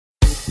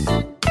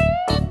Hi,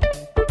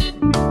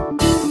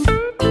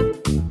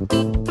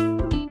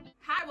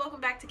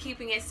 welcome back to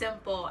Keeping It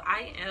Simple.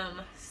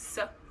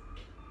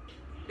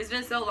 It's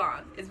been so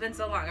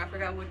long. I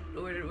forgot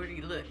where do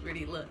you look? Where do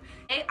you look?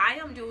 Hey, I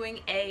am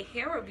doing a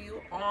hair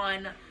review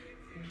on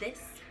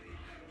this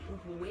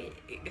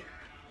wig.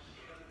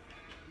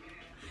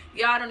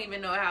 Y'all don't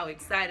even know how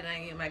excited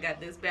I am. I got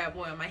this bad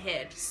boy on my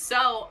head.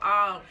 So,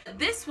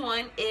 this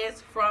one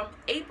is from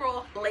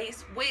April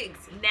Lace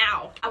Wigs.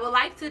 Now, I would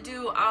like to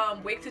do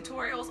wig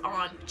tutorials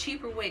on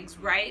cheaper wigs,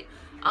 right?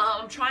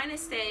 I'm trying to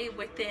stay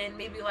within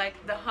maybe like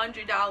the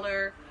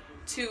 $100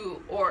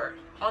 to or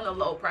on the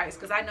low price,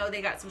 because I know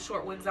they got some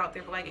short wigs out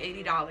there for like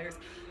 $80.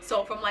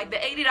 So from like the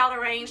 $80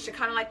 range to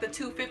kind of like the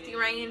 $250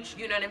 range,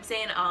 you know what I'm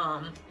saying?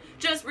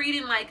 Just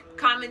reading like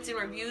comments and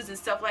reviews and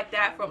stuff like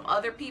that from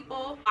other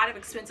people. A lot of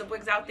expensive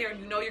wigs out there, and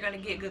you know you're gonna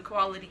get good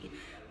quality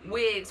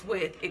wigs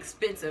with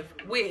expensive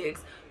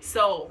wigs.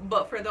 So,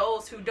 but for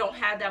those who don't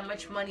have that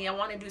much money, I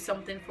want to do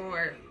something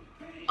for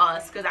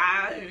us, because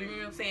you know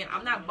what I'm saying,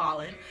 I'm not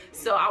balling.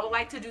 So I would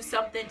like to do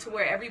something to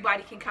where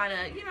everybody can kind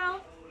of, you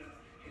know,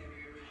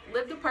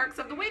 live the perks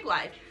of the wig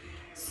life.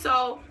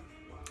 So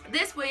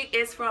this wig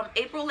is from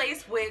April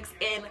Lace Wigs,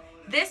 and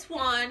this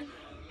one,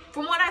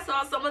 from what I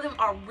saw, most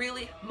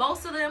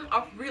of them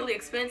are really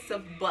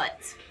expensive,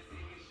 but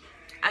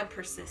I'm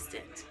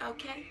persistent,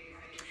 okay?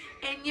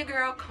 And your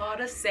girl caught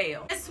a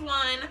sale. This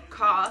one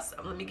costs,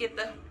 let me get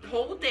the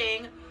whole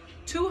thing,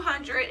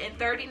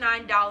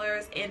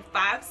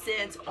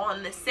 $239.05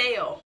 on the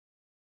sale.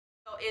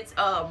 So it's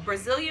a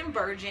Brazilian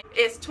virgin.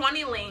 It's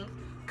 20 length,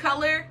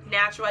 color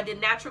natural. I did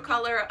natural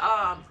color,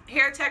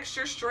 hair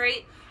texture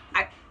straight.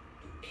 I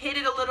hit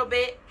it a little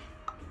bit.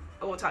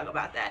 We'll talk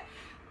about that.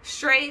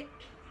 Straight,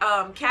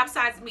 cap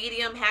size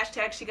medium,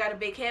 hashtag she got a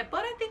big head,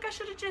 but I think I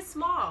should have just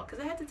small because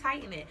I had to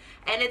tighten it.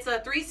 And it's a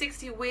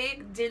 360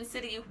 wig,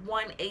 density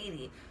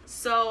 180.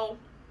 So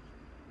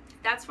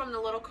that's from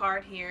the little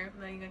card here.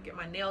 Now you're gonna get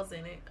my nails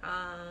in it.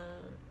 I'll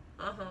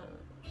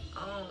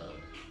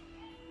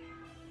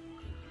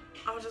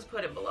just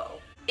put it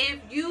below. If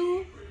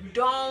you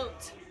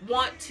don't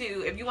want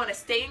to, if you want to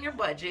stay in your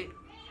budget,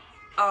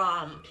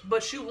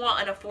 but you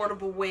want an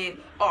affordable wig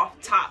off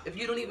top, if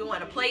you don't even want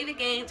to play the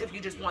games, if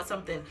you just want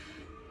something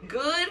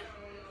good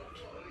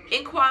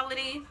in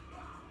quality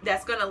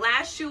that's gonna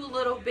last you a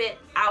little bit,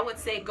 I would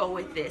say go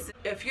with this.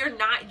 If you're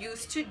not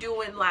used to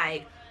doing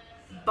like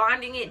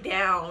bonding it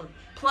down,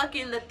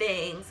 plucking the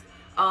things,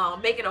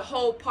 making a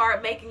whole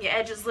part, making your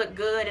edges look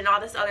good and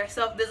all this other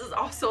stuff, this is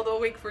also the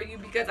wig for you,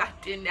 because I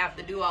didn't have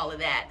to do all of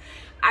that.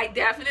 I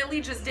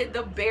definitely just did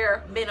the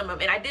bare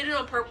minimum, and I did it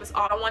on purpose.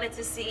 I wanted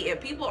to see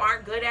if people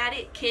aren't good at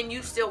it, can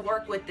you still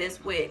work with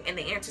this wig? And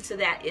the answer to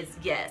that is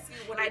yes.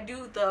 When I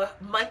do the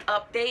month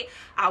update,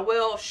 I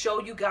will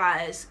show you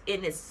guys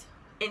in its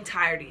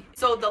entirety.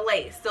 So the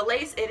lace,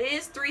 it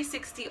is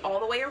 360 all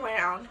the way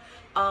around,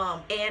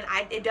 and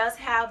it does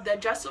have the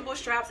adjustable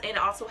straps, and it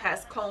also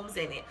has combs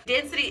in it.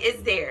 Density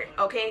is there,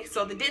 okay?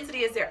 So the density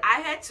is there. I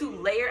had to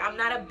layer. I'm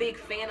not a big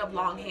fan of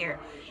long hair.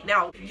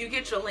 Now you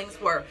get your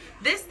length's worth.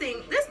 This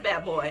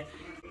bad boy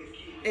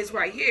is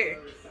right here,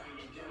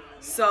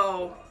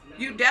 so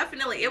you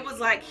definitely, it was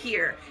like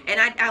here, and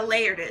I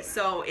layered it,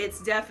 so it's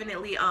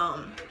definitely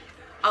a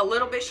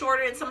little bit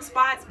shorter in some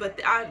spots, but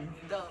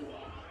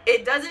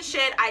it doesn't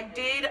shed. I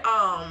did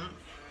I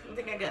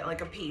think I got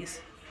like a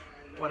piece,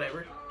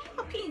 whatever,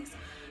 a piece.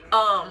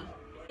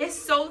 It's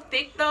so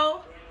thick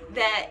though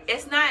that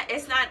it's not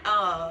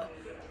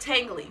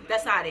tangly.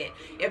 That's not it.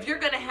 If you're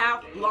gonna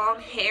have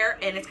long hair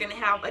and it's gonna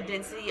have a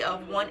density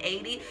of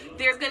 180,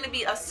 there's gonna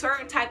be a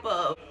certain type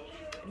of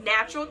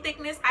natural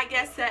thickness, I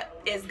guess, that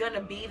is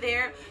gonna be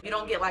there. You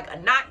don't get like a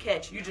knot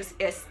catch,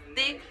 it's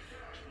thick,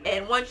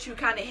 and once you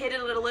kind of hit it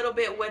a little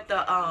bit with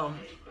the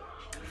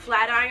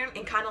flat iron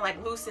and kind of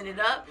like loosen it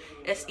up,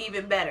 it's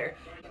even better.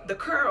 The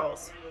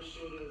curls,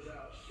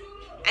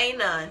 ain't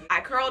none.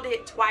 I curled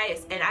it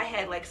twice, and I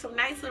had like some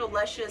nice little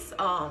luscious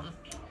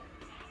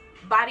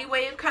body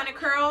wave kind of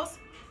curls,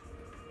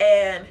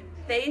 and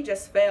they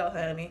just fell,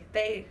 honey.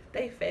 They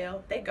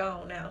fell. They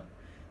gone now.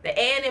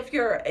 And if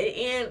you are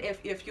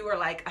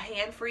like a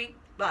hand freak,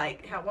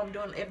 like how I'm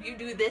doing, if you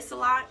do this a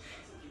lot,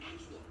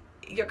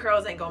 your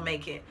curls ain't gonna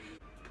make it.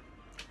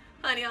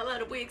 Honey, I love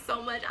the wig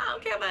so much. I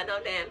don't care about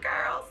no damn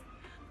curls.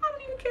 I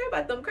don't even care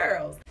about them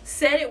curls.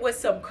 Set it with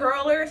some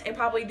curlers and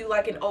probably do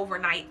like an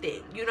overnight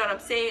thing. You know what I'm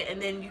saying?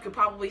 And then you could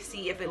probably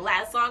see if it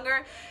lasts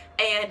longer.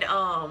 And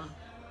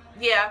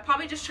yeah,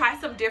 probably just try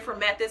some different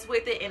methods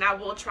with it, and I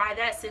will try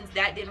that since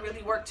that didn't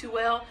really work too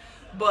well.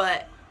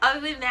 But other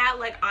than that,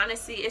 like,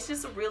 honestly, it's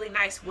just a really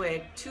nice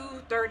wig.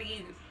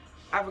 $230,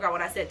 I forgot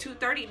what I said,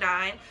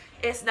 $239.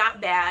 It's not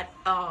bad.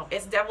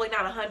 It's definitely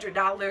not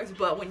 $100,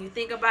 but when you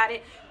think about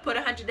it, put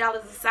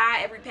 $100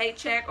 aside every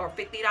paycheck, or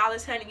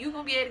 $50, honey, you're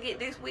gonna be able to get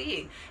this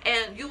wig,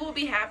 and you will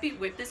be happy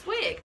with this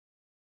wig.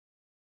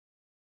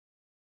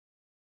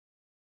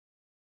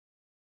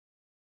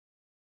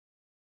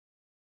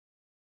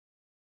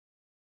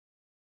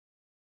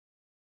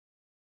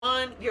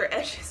 On your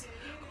edges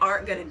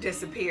aren't gonna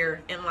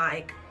disappear in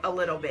like a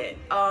little bit.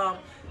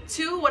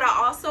 Two, what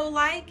I also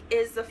like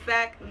is the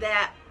fact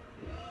that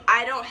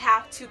I don't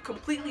have to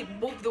completely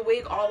move the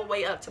wig all the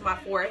way up to my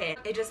forehead.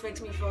 It just makes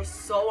me feel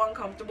so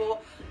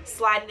uncomfortable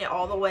sliding it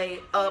all the way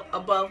up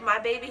above my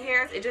baby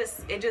hairs. It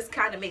just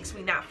kind of makes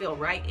me not feel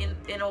right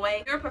in a way.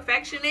 If you're a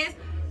perfectionist,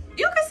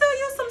 you can still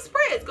use some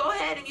spreads. Go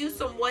ahead and use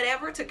some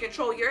whatever to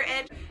control your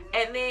edge,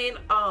 and then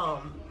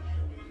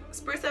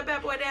spritz that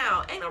bad boy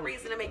down. Ain't no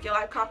reason to make your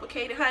life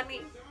complicated,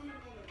 honey.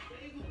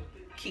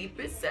 Keep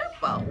it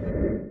simple.